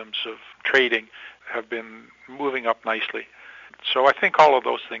volumes of trading have been moving up nicely. So I think all of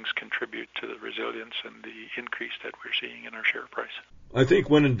those things contribute to the resilience and the increase that we're seeing in our share price. I think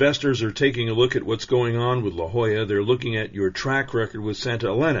when investors are taking a look at what's going on with La Jolla, they're looking at your track record with Santa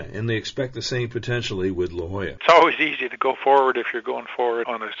Elena, and they expect the same potentially with La Jolla. It's always easy to go forward if you're going forward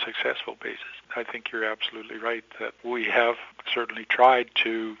on a successful basis. I think you're absolutely right that we have certainly tried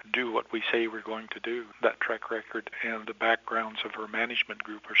to do what we say we're going to do. That track record and the backgrounds of our management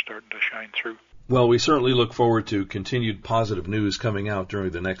group are starting to shine through. Well, we certainly look forward to continued positive news coming out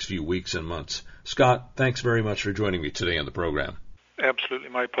during the next few weeks and months. Scott, thanks very much for joining me today on the program. Absolutely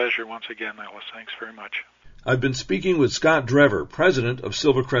my pleasure once again, Ellis. Thanks very much. I've been speaking with Scott Drever, president of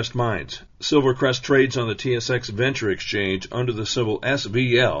Silvercrest Mines. Silvercrest trades on the TSX Venture Exchange under the symbol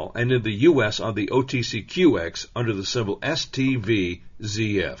SVL and in the U.S. on the OTCQX under the symbol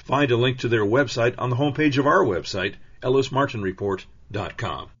STVZF. Find a link to their website on the homepage of our website,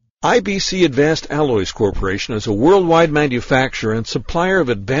 ellismartinreport.com. IBC Advanced Alloys Corporation is a worldwide manufacturer and supplier of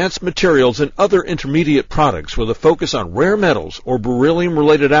advanced materials and other intermediate products with a focus on rare metals or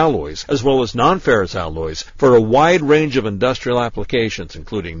beryllium-related alloys, as well as non-ferrous alloys for a wide range of industrial applications,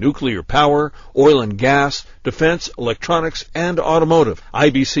 including nuclear power, oil and gas, defense, electronics, and automotive.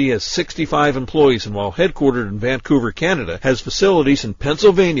 IBC has 65 employees, and while headquartered in Vancouver, Canada, has facilities in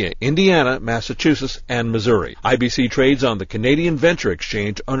Pennsylvania, Indiana, Massachusetts, and Missouri. IBC trades on the Canadian Venture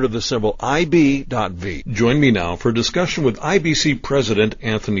Exchange under the symbol IB.V. Join me now for a discussion with IBC President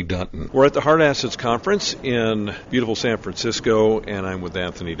Anthony Dutton. We're at the Hard Assets Conference in beautiful San Francisco, and I'm with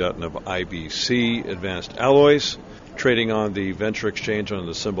Anthony Dutton of IBC Advanced Alloys, trading on the Venture Exchange under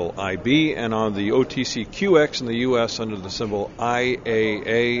the symbol IB and on the OTCQX in the U.S. under the symbol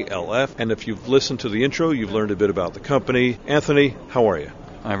IAALF. And if you've listened to the intro, you've learned a bit about the company. Anthony, how are you?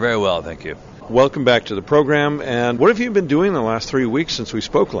 I'm very well, thank you. Welcome back to the program. And what have you been doing the last 3 weeks since we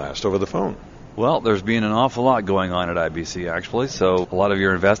spoke last over the phone? Well, there's been an awful lot going on at IBC, actually. So a lot of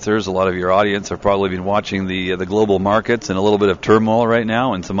your investors, a lot of your audience have probably been watching the global markets and a little bit of turmoil right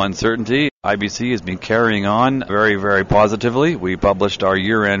now and some uncertainty. IBC has been carrying on very, very positively. We published our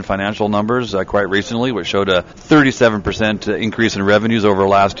year-end financial numbers quite recently, which showed a 37% increase in revenues over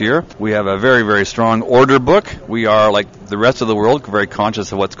last year. We have a very, very strong order book. We are, like the rest of the world, very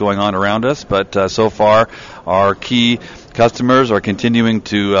conscious of what's going on around us, but so far our key customers are continuing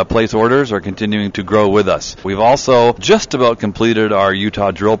to place orders, are continuing to grow with us. We've also just about completed our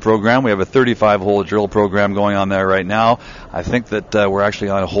Utah drill program. We have a 35-hole drill program going on there right now. I think that we're actually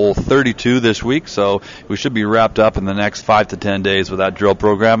on hole 32 this week, so we should be wrapped up in the next 5 to 10 days with that drill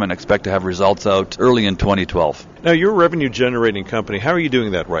program and expect to have results out early in 2012. Now, you're a revenue-generating company. How are you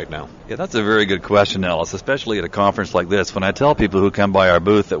doing that right now? Yeah, that's a very good question, Ellis, especially at a conference like this. When I tell people who come by our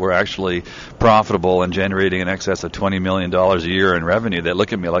booth that we're actually profitable and generating in excess of $20 million a year in revenue, they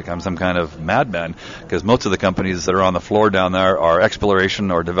look at me like I'm some kind of madman, because most of the companies that are on the floor down there are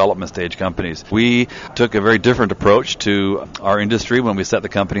exploration or development stage companies. We took a very different approach to our industry when we set the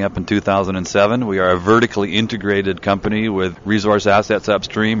company up in 2007. We are a vertically integrated company with resource assets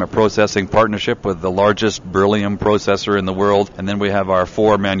upstream, a processing partnership with the largest beryllium processor in the world, and then we have our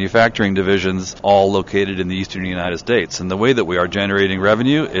 4 manufacturing divisions all located in the eastern United States. And the way that we are generating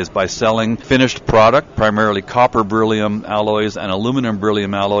revenue is by selling finished product, primarily copper beryllium alloys and aluminum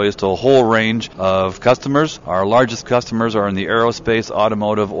beryllium alloys, to a whole range of customers. Our largest customers are in the aerospace,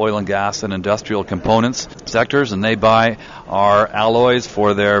 automotive, oil and gas, and industrial components sectors, and they buy our alloys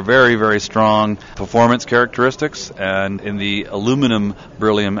for their very, very strong performance characteristics, and in the aluminum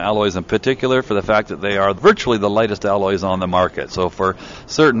beryllium alloys in particular, for the fact that they are virtually the lightest alloys on the market. So for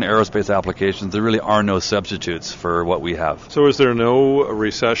certain aerospace applications, there really are no substitutes for what we have. So is there no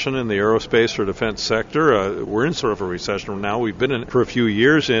recession in the aerospace or defense sector? We're in sort of a recession now. We've been in it for a few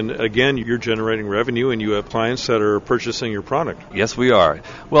years, and again, you're generating revenue and you have clients that are purchasing your product. Yes, we are.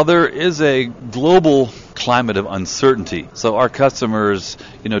 Well, there is a global climate of uncertainty. So our customers,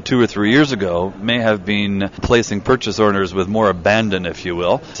 2 or 3 years ago may have been placing purchase orders with more abandon, if you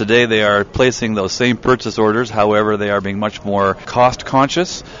will. Today they are placing those same purchase orders. However, they are being much more cost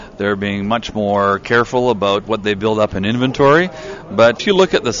conscious. They're being much more careful about what they build up in inventory. But if you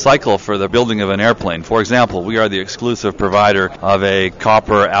look at the cycle for the building of an airplane, for example, we are the exclusive provider of a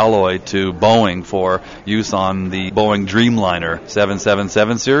copper alloy to Boeing for use on the Boeing Dreamliner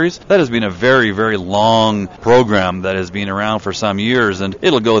 777 series. That has been a very, very long program that has been around for some years, and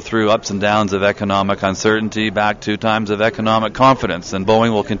it'll go through ups and downs of economic uncertainty back to times of economic confidence, and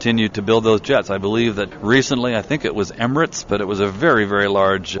Boeing will continue to build those jets. I believe that recently, I think it was Emirates, but it was a very, very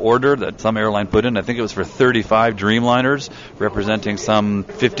large order that some airline put in. I think it was for 35 Dreamliners, representing some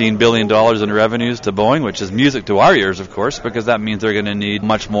 $15 billion in revenues to Boeing, which is music to our ears, of course, because that means they're going to need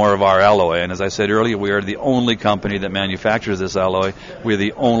much more of our alloy. And as I said earlier, we are the only company that manufactures this alloy. We're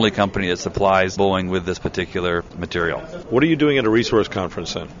the only company that supplies Boeing with this particular material. What are you doing at a resource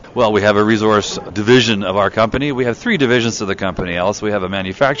conference then? Well, we have a resource division of our company. We have 3 divisions to the company, Alice. We have a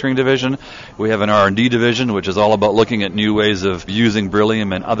manufacturing division. We have an R&D division, which is all about looking at new ways of using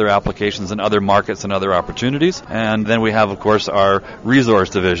beryllium and other applications and other markets and other opportunities. And then we have, of course, our resource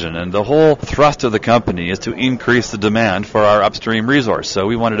division. And the whole thrust of the company is to increase the demand for our upstream resource. So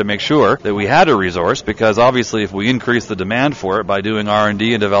we wanted to make sure that we had a resource, because obviously if we increase the demand for it by doing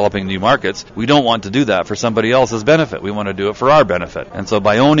R&D and developing new markets, we don't want to do that for somebody else's benefit. We want to do it for our benefit. And so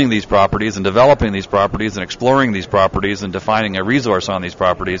by owning these properties and developing these properties and exploring these properties and defining a resource on these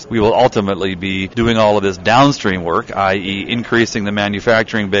properties, we will ultimately be doing all of this downstream work, i.e. increasing the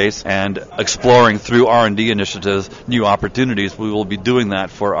manufacturing base and exploring through R&D initiatives new opportunities. We will be doing that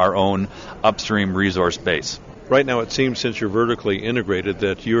for our own upstream resource base. Right now, it seems, since you're vertically integrated,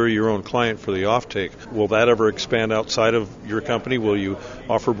 that you're your own client for the offtake. Will that ever expand outside of your company? Will you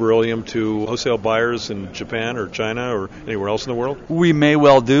offer beryllium to wholesale buyers in Japan or China or anywhere else in the world? We may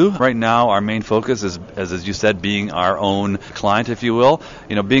well do. Right now, our main focus is, as you said, being our own client, if you will.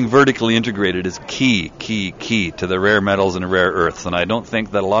 Being vertically integrated is key to the rare metals and rare earths. And I don't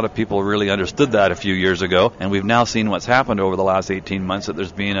think that a lot of people really understood that a few years ago. And we've now seen what's happened over the last 18 months, that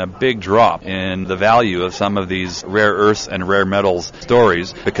there's been a big drop in the value of some of these rare earths and rare metals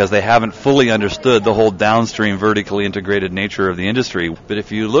stories, because they haven't fully understood the whole downstream vertically integrated nature of the industry. But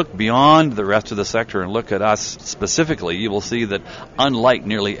if you look beyond the rest of the sector and look at us specifically, you will see that unlike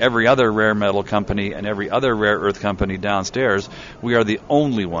nearly every other rare metal company and every other rare earth company downstairs, we are the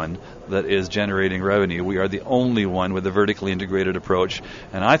only one that is generating revenue. We are the only one with a vertically integrated approach,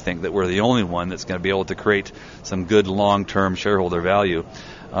 and I think that we're the only one that's going to be able to create some good long-term shareholder value.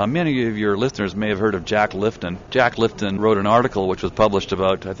 Many of your listeners may have heard of Jack Lifton. Jack Lifton wrote an article which was published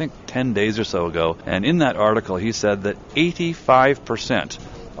about, I think, 10 days or so ago, and in that article he said that 85%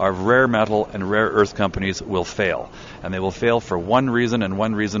 of rare metal and rare earth companies will fail. And they will fail for one reason and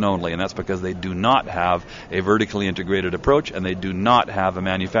one reason only, and that's because they do not have a vertically integrated approach and they do not have a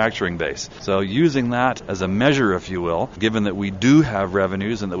manufacturing base. So using that as a measure, if you will, given that we do have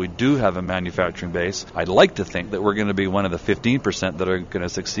revenues and that we do have a manufacturing base, I'd like to think that we're going to be one of the 15% that are going to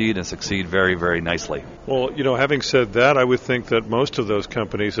succeed and succeed very, very nicely. Well, having said that, I would think that most of those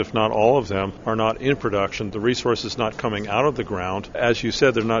companies, if not all of them, are not in production. The resource is not coming out of the ground. As you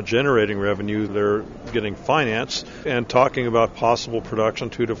said, they're not generating revenue, they're getting finance and talking about possible production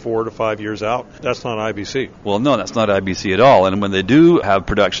 2 to 4 to 5 years out. That's not IBC. Well, no, that's not IBC at all. And when they do have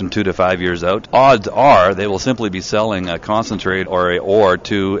production 2 to 5 years out, odds are they will simply be selling a concentrate or a ore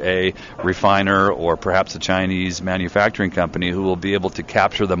to a refiner or perhaps a Chinese manufacturing company who will be able to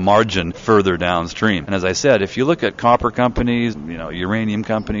capture the margin further downstream. And as I said, if you look at copper companies, uranium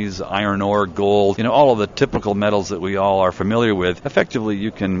companies, iron ore, gold, all of the typical metals that we all are familiar with, effectively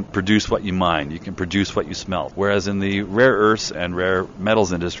you can produce what you mine, you can produce what you smelt. Whereas in the rare earths and rare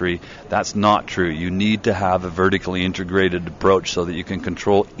metals industry, that's not true. You need to have a vertically integrated approach so that you can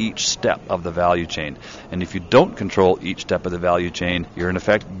control each step of the value chain. And if you don't control each step of the value chain, you're in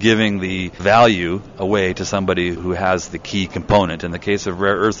effect giving the value away to somebody who has the key component. In the case of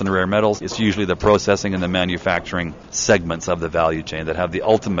rare earths and rare metals, it's usually the processing and the manufacturing segments of the value chain that have the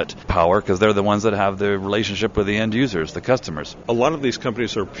ultimate power, because they're the ones that have the relationship with the end users, the customers. A lot of these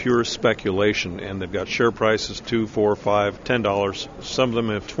companies are pure speculation, and they've got share prices $2, $4, $5, $10. Some of them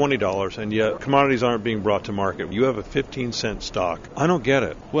have $20, and yet commodities aren't being brought to market. You have a 15-cent stock. I don't get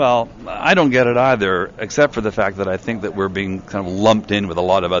it. Well, I don't get it either, except for the fact that I think that we're being kind of lumped in with a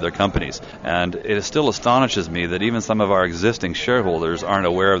lot of other companies. And it still astonishes me that even some of our existing shareholders aren't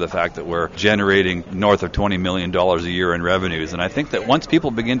aware of the fact that we're generating north of $20 million a year in revenues. And I think that once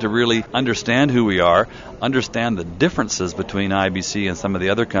people begin to really understand who we are, understand the differences between IBC and some of the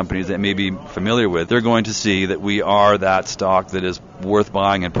other companies that may be familiar with, they're going to see that we are that stock that is worth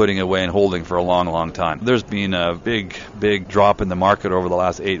buying and putting away and holding for a long, long time. There's been a big drop in the market over the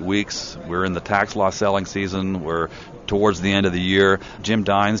last 8 weeks. We're in the tax law selling season. We're towards the end of the year. Jim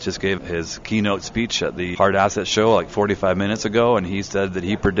Dines just gave his keynote speech at the Hard Asset Show like 45 minutes ago, and he said that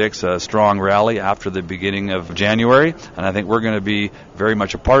he predicts a strong rally after the beginning of January, and I think we're going to be very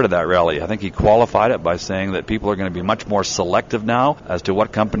much a part of that rally. I think he qualified it by saying that people are going to be much more selective now as to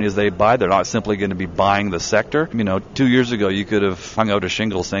what companies they buy. They're not simply going to be buying the sector. 2 years ago, you could have hung out a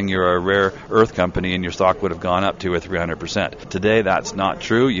shingle saying you're a rare earth company and your stock would have gone up 200 or 300%. Today, that's not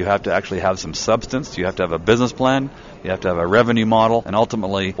true. You have to actually have some substance. You have to have a business plan. You have to have a revenue model, and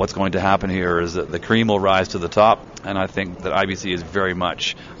ultimately what's going to happen here is that the cream will rise to the top, and I think that IBC is very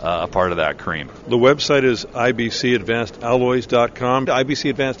much a part of that cream. The website is ibcadvancedalloys.com. IBC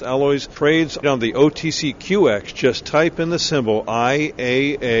Advanced Alloys trades on the OTCQX. Just type in the symbol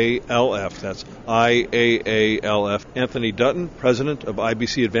IAALF. That's IAALF. Anthony Dutton, president of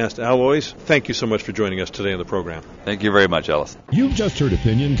IBC Advanced Alloys, thank you so much for joining us today on the program. Thank you very much, Ellis. You've just heard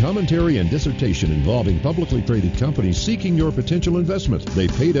opinion, commentary, and dissertation involving publicly traded companies seeking your potential investment. They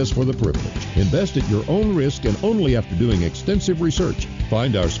paid us for the privilege. Invest at your own risk and only after doing extensive research.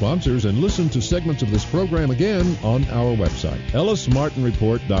 Find our sponsors and listen to segments of this program again on our website,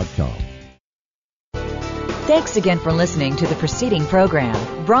 ellismartinreport.com. Thanks again for listening to the preceding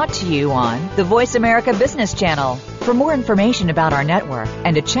program, brought to you on the Voice America Business Channel. For more information about our network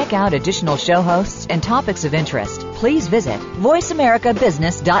and to check out additional show hosts and topics of interest, please visit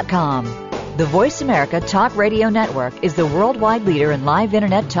voiceamericabusiness.com. The Voice America Talk Radio Network is the worldwide leader in live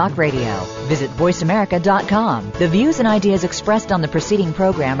Internet talk radio. Visit voiceamerica.com. The views and ideas expressed on the preceding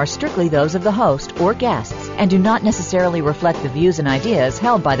program are strictly those of the host or guests and do not necessarily reflect the views and ideas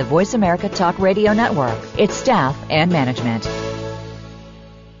held by the Voice America Talk Radio Network, its staff, and management.